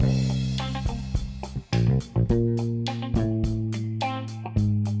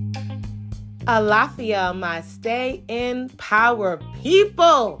Alafia, my stay in power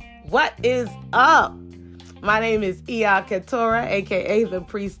people. What is up? My name is Iya Keturah, aka the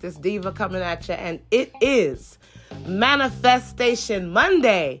Priestess Diva, coming at you, and it is Manifestation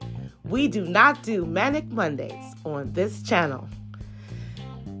Monday. We do not do Manic Mondays on this channel.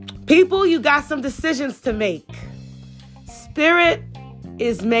 People, you got some decisions to make. Spirit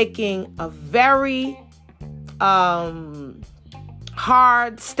is making a very hard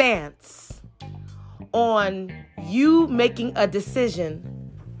stance on you making a decision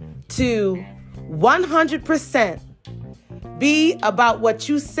to 100% be about what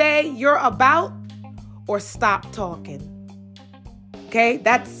you say you're about or stop talking. Okay,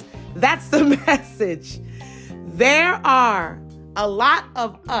 that's the message. There are a lot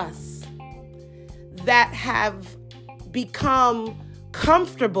of us that have become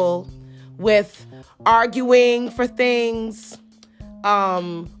comfortable with arguing for things,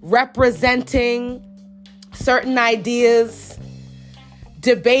 representing certain ideas,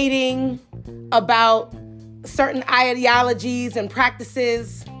 debating about certain ideologies and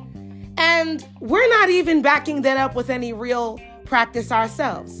practices, and we're not even backing that up with any real practice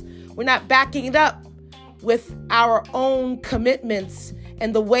ourselves. We're not backing it up with our own commitments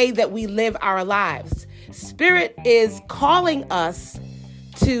and the way that we live our lives. Spirit is calling us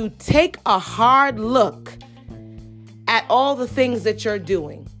to take a hard look at all the things that you're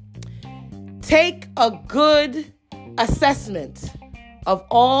doing. Take a good assessment of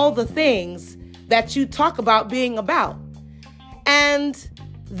all the things that you talk about being about. And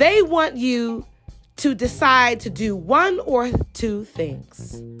they want you to decide to do one or two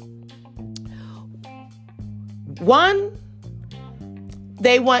things. One,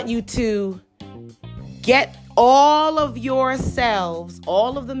 they want you to get all of yourselves,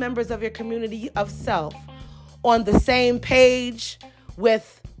 all of the members of your community of self, on the same page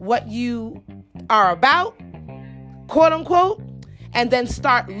with what you are about, quote unquote, and then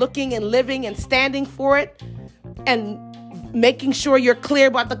start looking and living and standing for it and making sure you're clear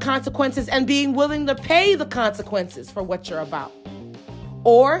about the consequences and being willing to pay the consequences for what you're about.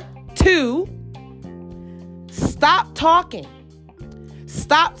 Or two, stop talking.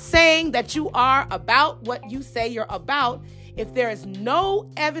 Stop saying that you are about what you say you're about if there is no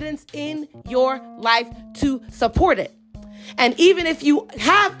evidence in your life to support it. And even if you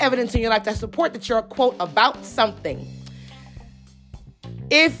have evidence in your life that support that you're, quote, about something,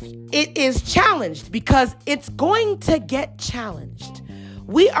 if it is challenged, because it's going to get challenged.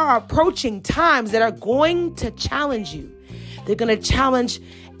 We are approaching times that are going to challenge you. They're going to challenge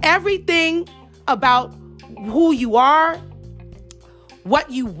everything about who you are, what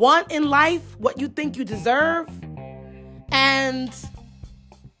you want in life, what you think you deserve, and,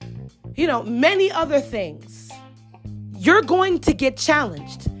 many other things. You're going to get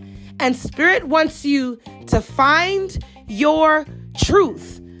challenged. And Spirit wants you to find your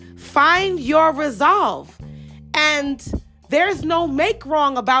truth, find your resolve. And there's no make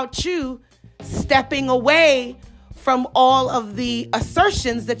wrong about you stepping away from all of the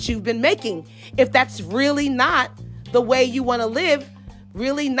assertions that you've been making. If that's really not the way you want to live,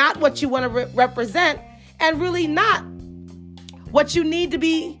 really not what you want to represent, and really not what you need to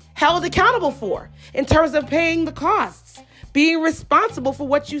be held accountable for in terms of paying the costs, being responsible for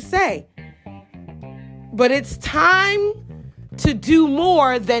what you say. But it's time to do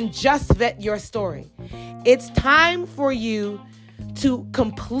more than just vet your story. It's time for you to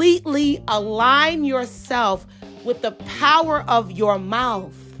completely align yourself with the power of your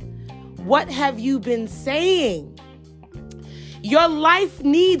mouth. What have you been saying? Your life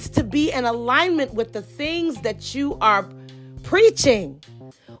needs to be in alignment with the things that you are preaching.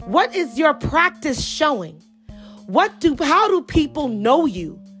 What is your practice showing? How do people know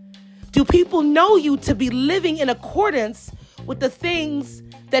you? Do people know you to be living in accordance with the things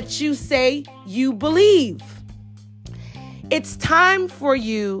that you say you believe? It's time for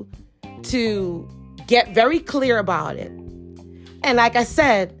you to get very clear about it. And like I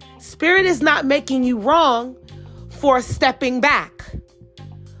said, Spirit is not making you wrong for stepping back,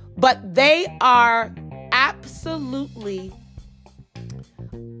 but they are absolutely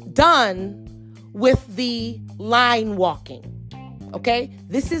done with the line walking. Okay?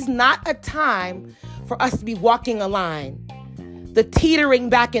 This is not a time for us to be walking a line. The teetering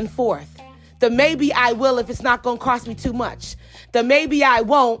back and forth. The maybe I will if it's not going to cost me too much. The maybe I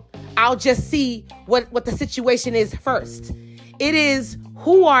won't. I'll just see what the situation is first. It is,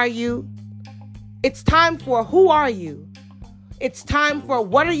 who are you? It's time for who are you? It's time for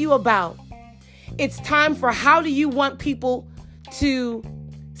what are you about? It's time for how do you want people to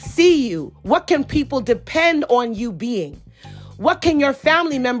see you? What can people depend on you being? What can your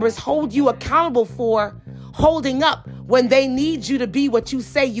family members hold you accountable for holding up when they need you to be what you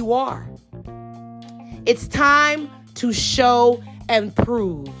say you are? It's time to show and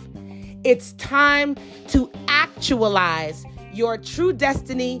prove. It's time to actualize your true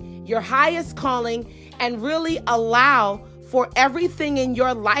destiny, your highest calling, and really allow for everything in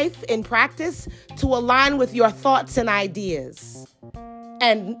your life in practice to align with your thoughts and ideas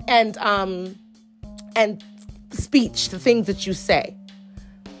and speech, the things that you say,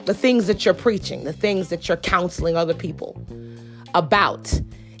 the things that you're preaching, the things that you're counseling other people about.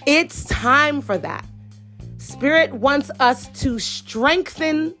 It's time for that. Spirit wants us to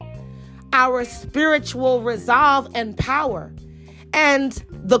strengthen our spiritual resolve and power. And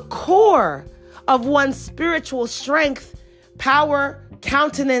the core of one's spiritual strength, power,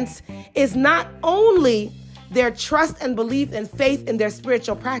 countenance is not only their trust and belief and faith in their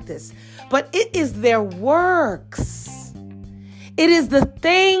spiritual practice, but it is their works. It is the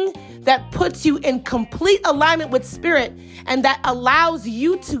thing that puts you in complete alignment with spirit and that allows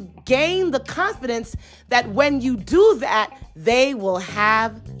you to gain the confidence that when you do that, they will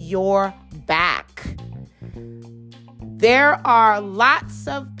have your back. There are lots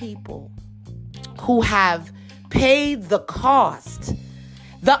of people who have paid the cost,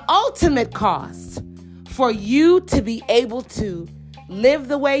 the ultimate cost, for you to be able to live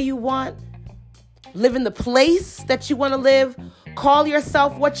the way you want, live in the place that you want to live, call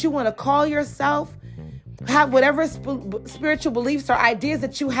yourself what you want to call yourself, have whatever spiritual beliefs or ideas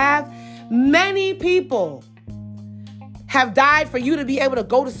that you have. Many people have died for you to be able to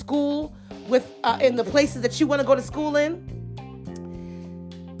go to school with in the places that you want to go to school in.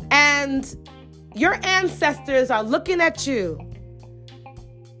 And your ancestors are looking at you.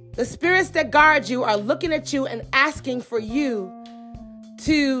 The spirits that guard you are looking at you and asking for you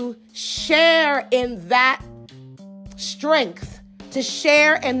to share in that strength, to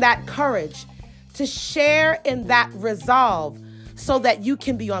share in that courage, to share in that resolve so that you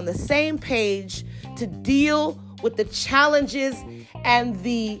can be on the same page to deal with the challenges and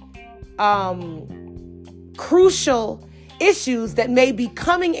the crucial issues that may be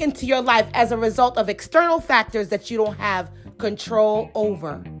coming into your life as a result of external factors that you don't have control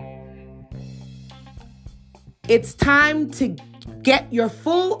over. It's time to get your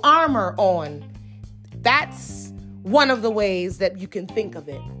full armor on. That's one of the ways that you can think of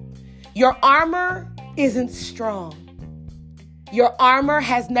it. Your armor isn't strong. Your armor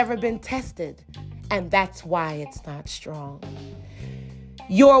has never been tested, and that's why it's not strong.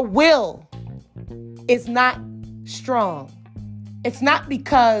 Your will is not strong. It's not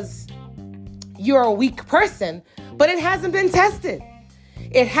because you're a weak person, but it hasn't been tested.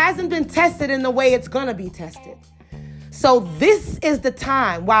 It hasn't been tested in the way it's going to be tested. So this is the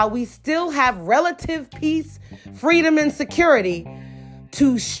time, while we still have relative peace, freedom, and security,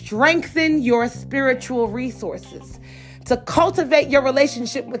 to strengthen your spiritual resources, to cultivate your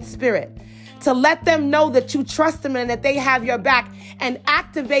relationship with spirit, to let them know that you trust them and that they have your back, and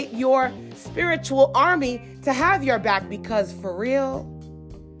activate your spiritual army to have your back, because for real,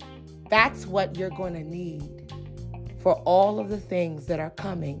 that's what you're going to need for all of the things that are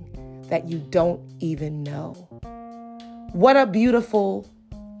coming that you don't even know. What a beautiful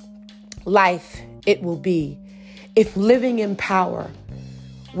life it will be if living in power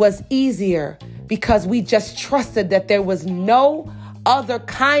was easier because we just trusted that there was no other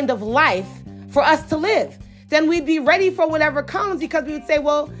kind of life for us to live. Then we'd be ready for whatever comes because we would say,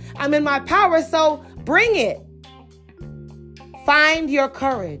 well, I'm in my power, so bring it. Find your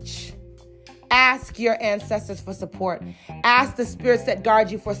courage. Ask your ancestors for support. Ask the spirits that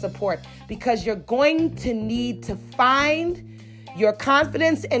guard you for support, because you're going to need to find your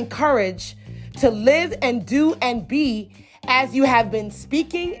confidence and courage to live and do and be as you have been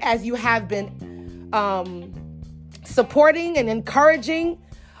speaking, as you have been supporting and encouraging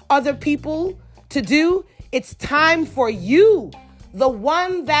other people to do. It's time for you, the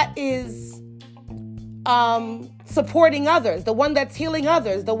one that is supporting others, the one that's healing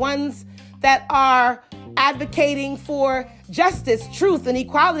others, the ones that are advocating for justice, truth, and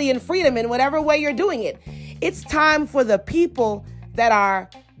equality and freedom in whatever way you're doing it. It's time for the people that are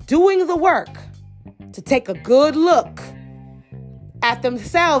doing the work to take a good look at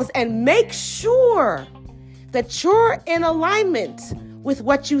themselves and make sure that you're in alignment with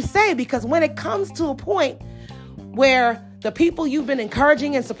what you say. Because when it comes to a point where the people you've been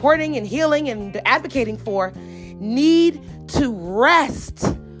encouraging and supporting and healing and advocating for need to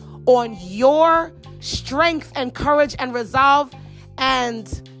rest on your strength and courage and resolve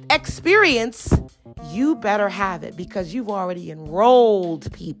and experience, you better have it, because you've already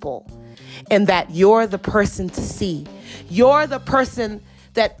enrolled people in that you're the person to see. You're the person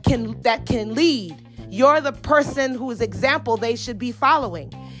that can lead. You're the person whose example they should be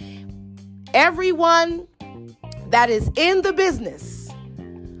following. Everyone that is in the business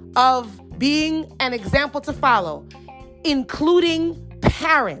of being an example to follow, including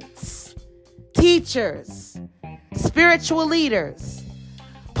parents, teachers, spiritual leaders,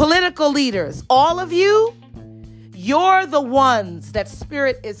 political leaders, all of you, you're the ones that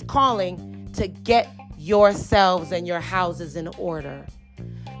Spirit is calling to get yourselves and your houses in order,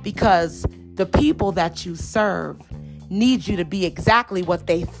 because the people that you serve need you to be exactly what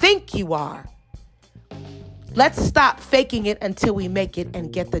they think you are. Let's stop faking it until we make it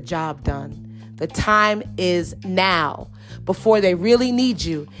and get the job done. The time is now, before they really need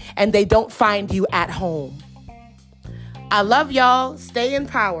you and they don't find you at home. I love y'all. Stay in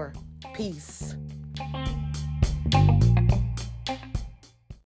power. Peace.